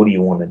question is, what do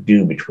you want to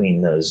do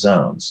between those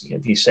zones?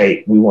 If you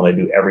say we want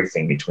to do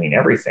everything between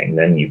everything,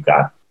 then you've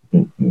got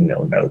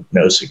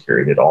no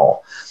security at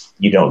all.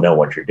 You don't know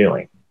what you're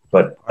doing.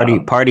 But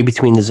party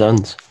between the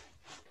zones.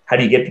 How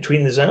do you get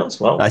between the zones?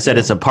 Well, I said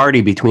it's a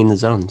party between the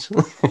zones.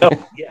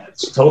 Oh, yeah,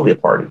 it's totally a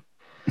party.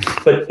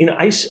 But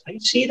I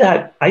see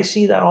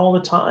that all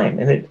the time,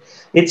 and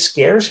it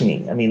scares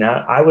me. I mean,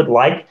 I would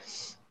like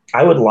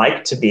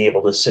to be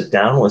able to sit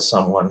down with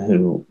someone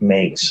who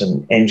makes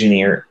an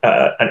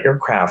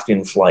aircraft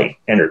in-flight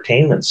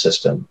entertainment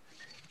system,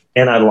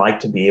 and I'd like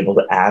to be able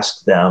to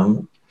ask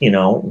them,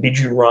 did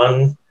you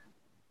run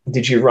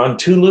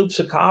 2 loops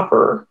of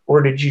copper,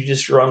 or did you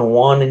just run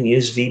one and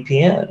use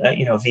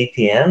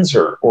VPNs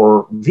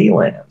or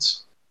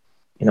VLANs?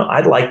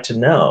 I'd like to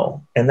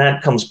know. And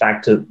that comes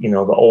back to, the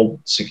old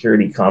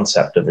security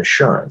concept of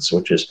assurance,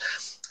 which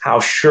is how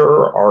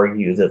sure are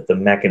you that the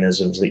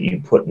mechanisms that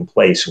you put in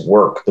place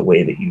work the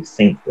way that you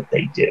think that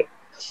they do?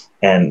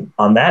 And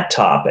on that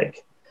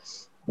topic,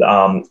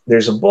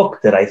 there's a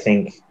book that I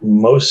think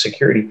most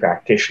security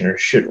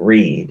practitioners should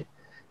read.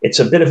 It's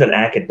a bit of an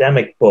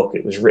academic book.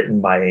 It was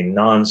written by a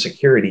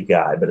non-security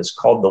guy, but it's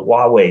called The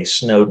Huawei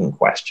Snowden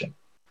Question.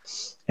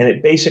 And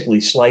it basically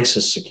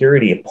slices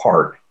security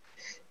apart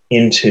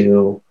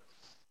into,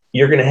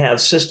 you're going to have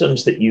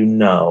systems that you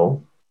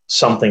know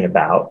something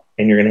about,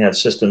 and you're going to have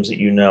systems that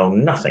you know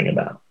nothing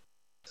about.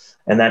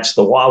 And that's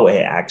the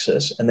Huawei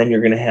axis. And then you're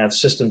going to have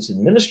systems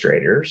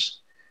administrators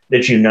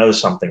that you know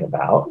something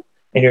about,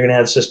 and you're going to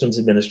have systems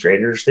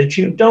administrators that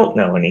you don't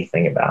know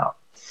anything about.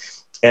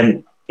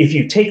 And if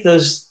you take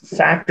those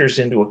factors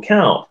into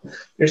account,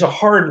 there's a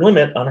hard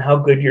limit on how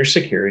good your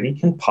security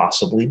can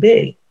possibly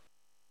be.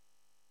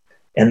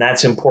 And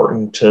that's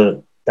important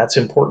to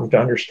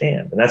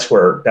understand. And that's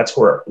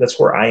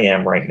where I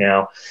am right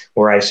now,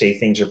 where I say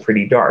things are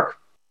pretty dark.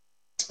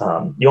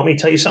 You want me to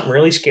tell you something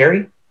really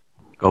scary?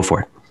 Go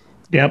for it.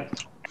 Yep.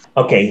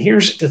 Okay,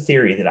 here's the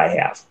theory that I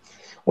have.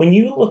 When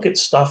you look at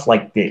stuff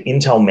like the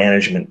Intel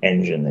management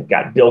engine that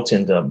got built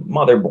into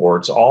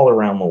motherboards all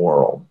around the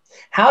world,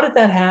 how did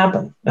that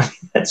happen?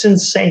 That's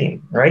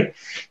insane, right?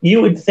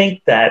 You would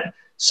think that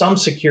some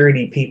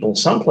security people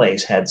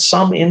someplace had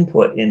some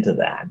input into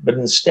that, but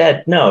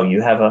instead, no,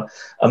 you have a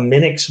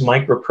Minix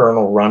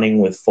microkernel running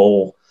with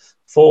full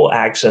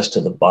access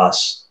to the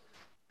bus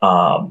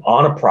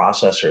on a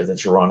processor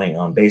that's running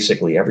on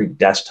basically every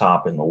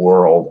desktop in the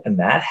world. And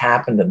that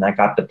happened, and that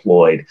got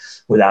deployed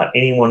without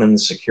anyone in the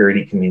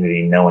security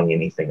community knowing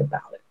anything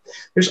about it.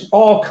 There's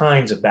all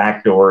kinds of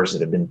backdoors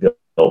that have been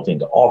built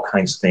into all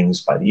kinds of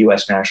things by the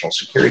U.S. National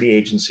Security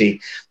Agency,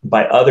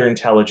 by other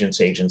intelligence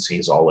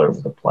agencies all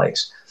over the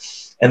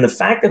place. And the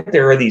fact that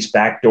there are these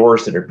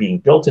backdoors that are being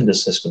built into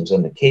systems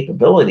and the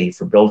capability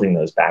for building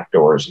those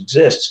backdoors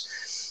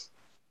exists,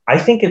 I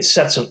think it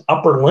sets an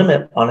upper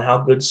limit on how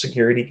good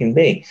security can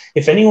be.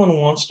 If anyone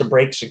wants to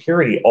break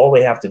security, all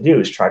they have to do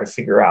is try to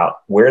figure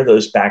out where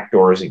those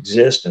backdoors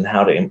exist and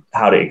how to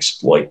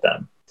exploit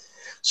them.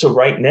 So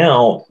right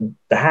now,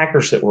 the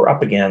hackers that we're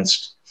up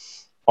against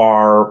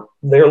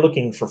they're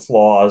looking for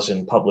flaws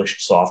in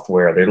published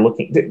software. They're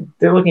looking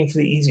for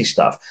the easy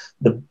stuff.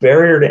 The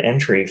barrier to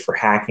entry for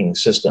hacking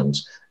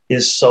systems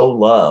is so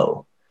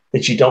low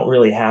that you don't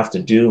really have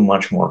to do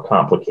much more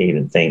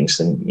complicated things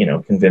than,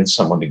 convince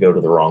someone to go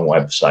to the wrong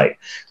website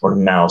or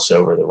mouse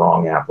over the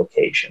wrong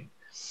application.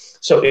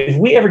 So if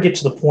we ever get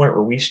to the point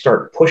where we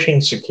start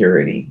pushing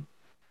security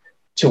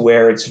to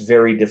where it's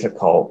very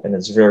difficult and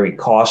it's very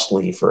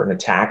costly for an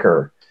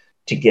attacker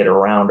to get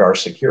around our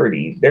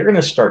security, they're going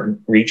to start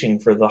reaching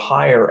for the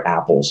higher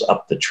apples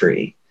up the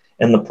tree.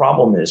 And the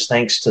problem is,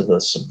 thanks to the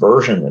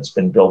subversion that's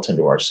been built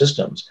into our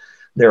systems,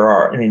 there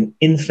are an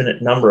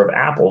infinite number of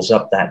apples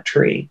up that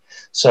tree.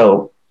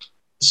 So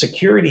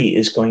security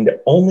is going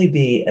to only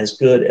be as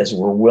good as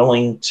we're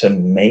willing to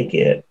make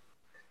it.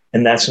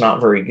 And that's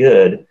not very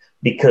good,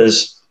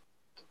 because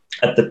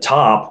at the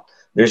top,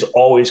 there's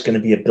always going to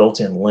be a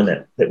built-in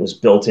limit that was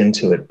built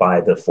into it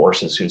by the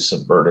forces who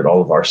subverted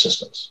all of our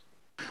systems.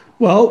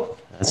 Well,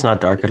 that's not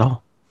dark at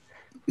all.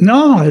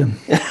 No, I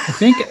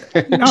think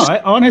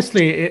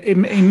honestly, it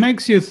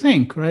makes you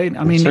think, right?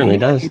 I mean, it certainly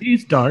does. It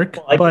is dark.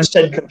 Well, I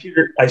said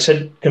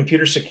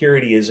computer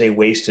security is a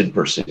wasted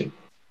pursuit.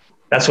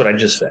 That's what I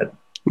just said.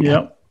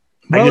 Yeah.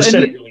 I just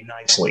said it really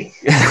nicely.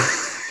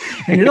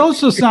 And it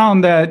also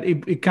sounds that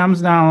it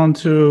comes down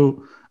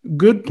to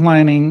good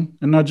planning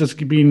and not just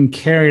being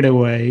carried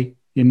away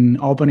in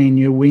opening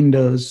new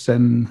windows.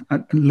 And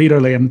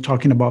literally, I'm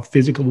talking about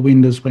physical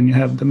windows when you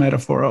have the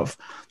metaphor of,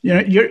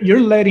 you're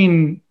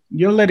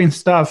letting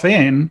stuff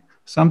in,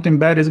 something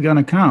bad is going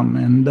to come.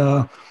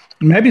 And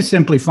maybe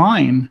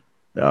simplifying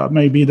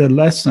may be the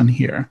lesson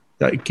here.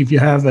 Like if you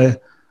have a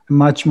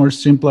much more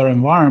simpler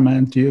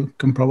environment, you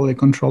can probably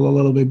control a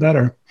little bit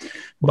better.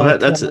 Well,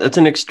 that's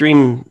an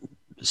extreme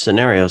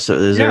scenario. So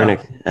is there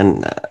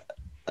and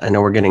I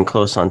know we're getting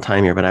close on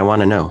time here, but I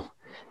want to know,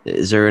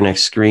 is there an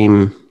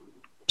extreme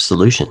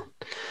solution?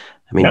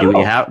 I mean, No.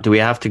 do we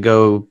have to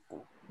go?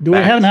 Do we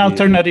have an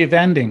alternative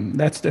ending?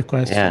 That's the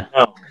question. Yeah.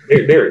 No,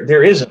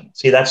 there isn't.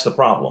 See, that's the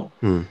problem.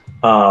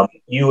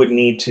 You would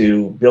need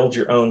to build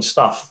your own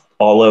stuff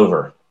all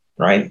over,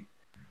 right?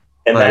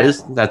 And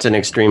that's an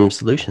extreme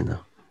solution, though.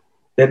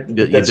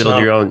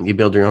 You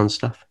build your own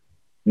stuff.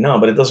 No,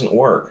 but it doesn't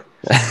work.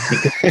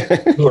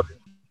 Because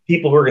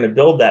people who are going to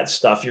build that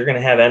stuff, you're going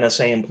to have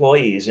NSA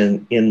employees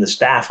in the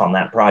staff on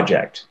that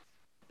project,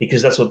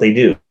 because that's what they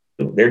do.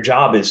 Their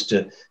job is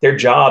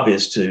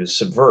to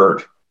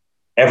subvert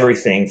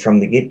everything from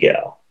the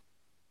get-go.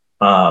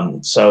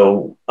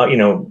 So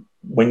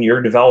when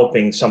you're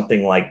developing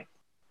something like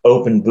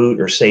open boot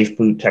or safe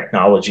boot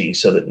technology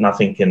so that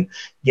nothing can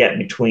get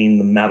between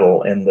the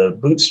metal and the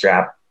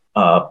bootstrap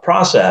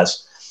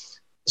process,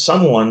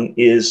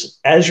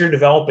 as you're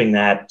developing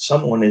that,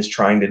 someone is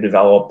trying to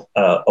develop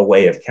a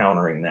way of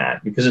countering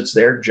that, because it's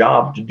their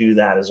job to do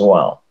that as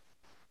well.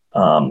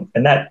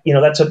 And that,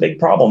 that's a big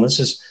problem.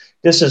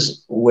 This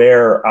is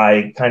where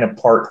I kind of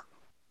part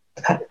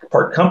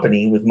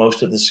company with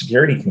most of the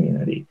security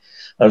community.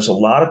 There's a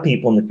lot of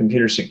people in the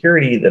computer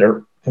security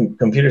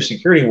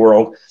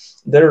world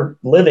that are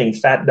living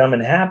fat, dumb,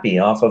 and happy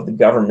off of the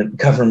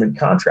government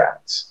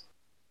contracts.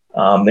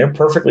 They're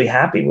perfectly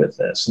happy with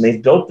this, and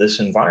they've built this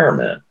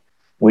environment,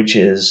 which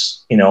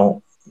is,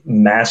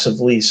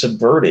 massively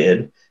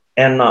subverted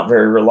and not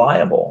very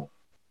reliable.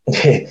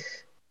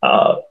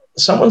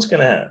 Someone's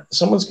gonna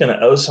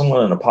owe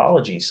someone an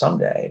apology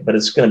someday, but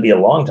it's going to be a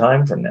long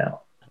time from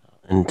now.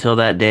 Until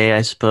that day,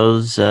 I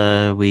suppose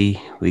we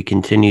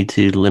continue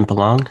to limp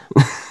along.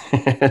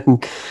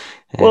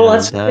 Well,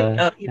 that's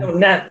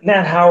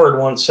Nat Howard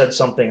once said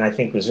something I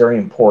think was very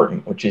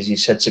important, which is he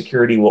said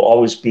security will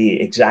always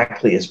be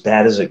exactly as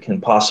bad as it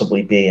can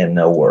possibly be and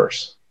no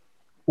worse.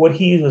 What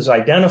he was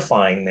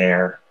identifying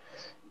there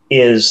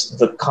is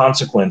the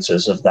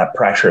consequences of that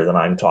pressure that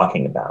I'm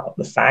talking about.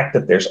 The fact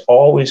that there's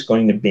always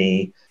going to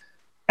be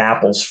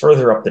apples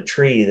further up the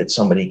tree that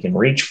somebody can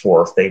reach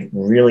for if they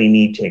really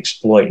need to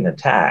exploit and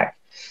attack.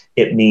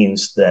 It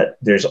means that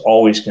there's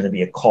always going to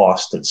be a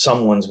cost that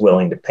someone's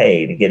willing to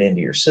pay to get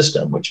into your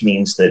system, which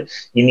means that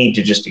you need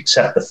to just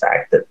accept the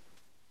fact that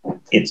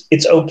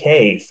it's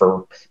okay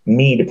for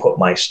me to put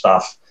my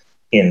stuff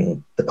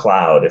in the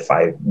cloud if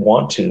I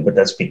want to, but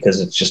that's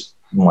because it's just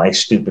my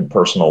stupid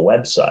personal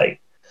website.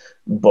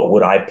 But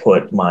would I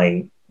put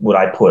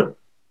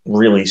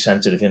really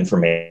sensitive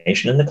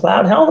information in the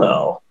cloud? Hell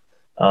no.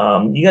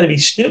 You got to be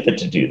stupid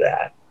to do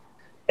that.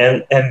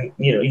 And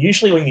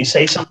usually when you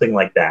say something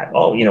like that,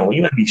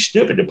 you might be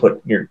stupid to put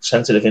your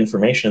sensitive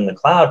information in the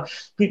cloud.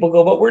 People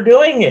go, but we're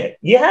doing it.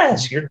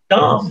 Yes, you're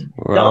dumb.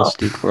 We're all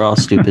stupid. We're all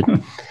stupid.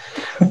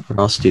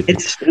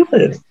 It's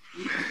stupid.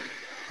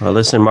 Well,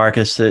 listen,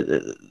 Marcus,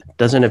 it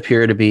doesn't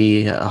appear to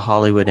be a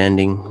Hollywood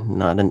ending,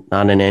 not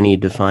in any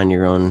define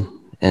your own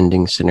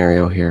ending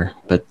scenario here.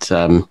 But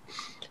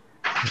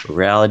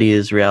reality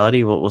is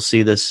reality. We'll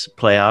see this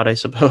play out, I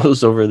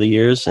suppose, over the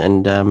years.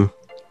 And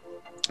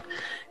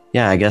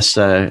I guess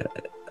to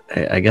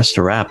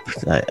wrap,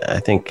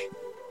 I think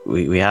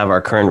we have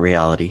our current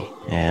reality,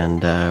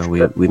 and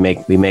we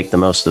make the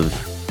most of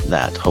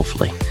that,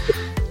 hopefully.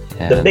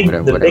 And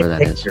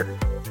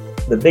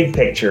the big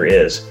picture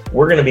is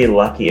we're going to be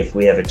lucky if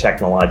we have a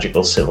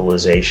technological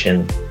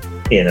civilization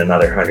in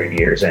another 100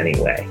 years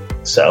anyway.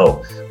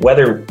 So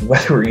whether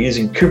we're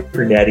using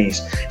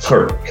Kubernetes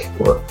or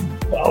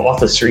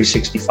Office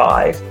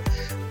 365,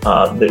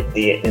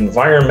 the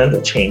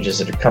environmental changes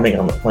that are coming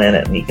on the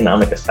planet and the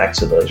economic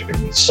effects of those are going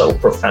to be so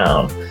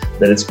profound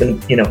that it's going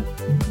to,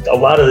 a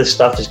lot of this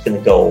stuff is going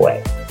to go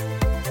away.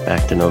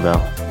 Back to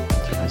Novell.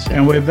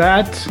 And with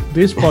that,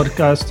 this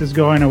podcast is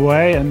going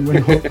away, and we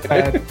hope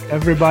that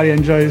everybody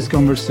enjoyed this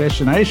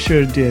conversation. I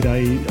sure did.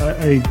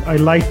 I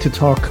like to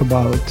talk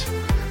about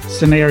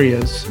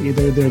scenarios,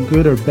 either they're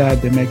good or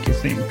bad, they make you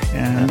think.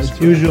 And as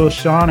usual,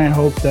 Sean, I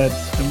hope that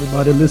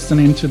everybody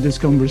listening to this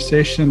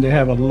conversation, they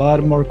have a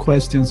lot more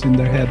questions in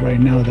their head right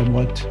now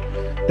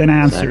than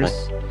answers.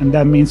 Exactly. And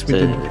that means we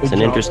did a good job. It's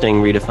an interesting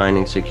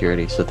redefining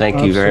security. So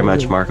thank you very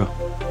much, Marco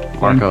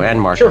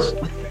and Marcus.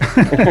 Sure.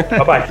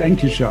 Bye-bye.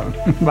 Thank you, Sean.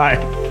 Bye.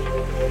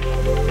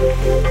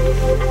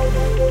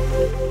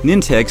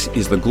 Nintex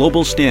is the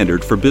global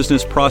standard for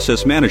business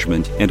process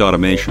management and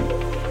automation.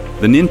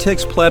 The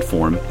Nintex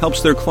platform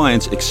helps their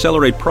clients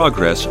accelerate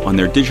progress on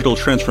their digital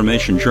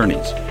transformation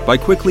journeys by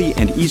quickly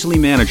and easily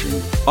managing,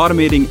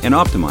 automating, and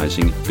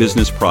optimizing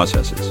business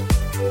processes.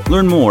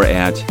 Learn more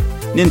at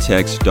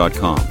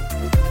nintex.com.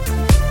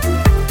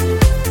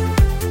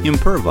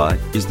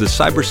 Imperva is the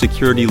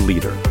cybersecurity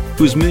leader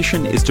whose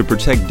mission is to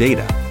protect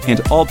data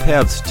and all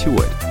paths to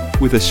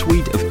it with a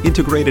suite of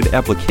integrated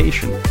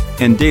application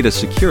and data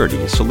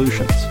security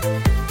solutions.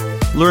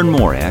 Learn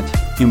more at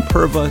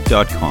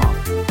imperva.com.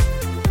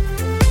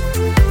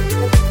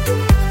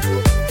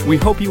 We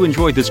hope you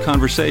enjoyed this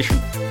conversation.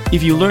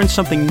 If you learned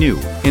something new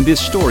and this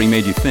story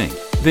made you think,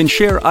 then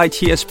share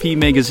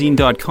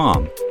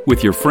itspmagazine.com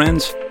with your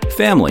friends,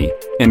 family,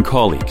 and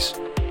colleagues.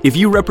 If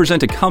you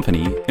represent a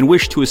company and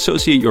wish to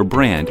associate your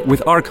brand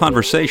with our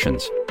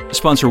conversations,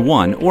 sponsor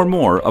one or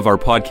more of our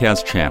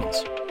podcast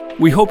channels.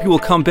 We hope you will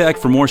come back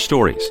for more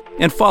stories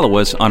and follow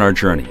us on our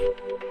journey.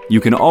 You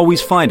can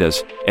always find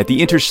us at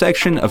the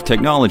intersection of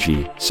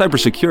technology,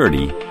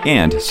 cybersecurity,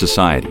 and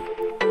society.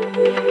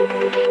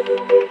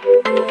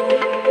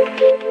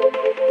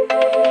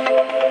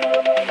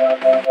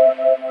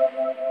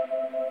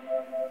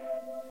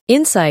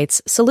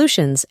 Insights,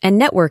 solutions,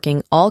 and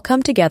networking all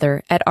come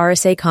together at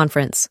RSA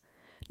Conference.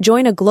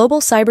 Join a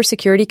global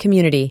cybersecurity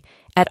community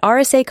at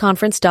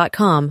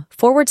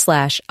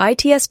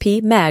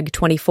rsaconference.com/ITSP Mag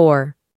 24.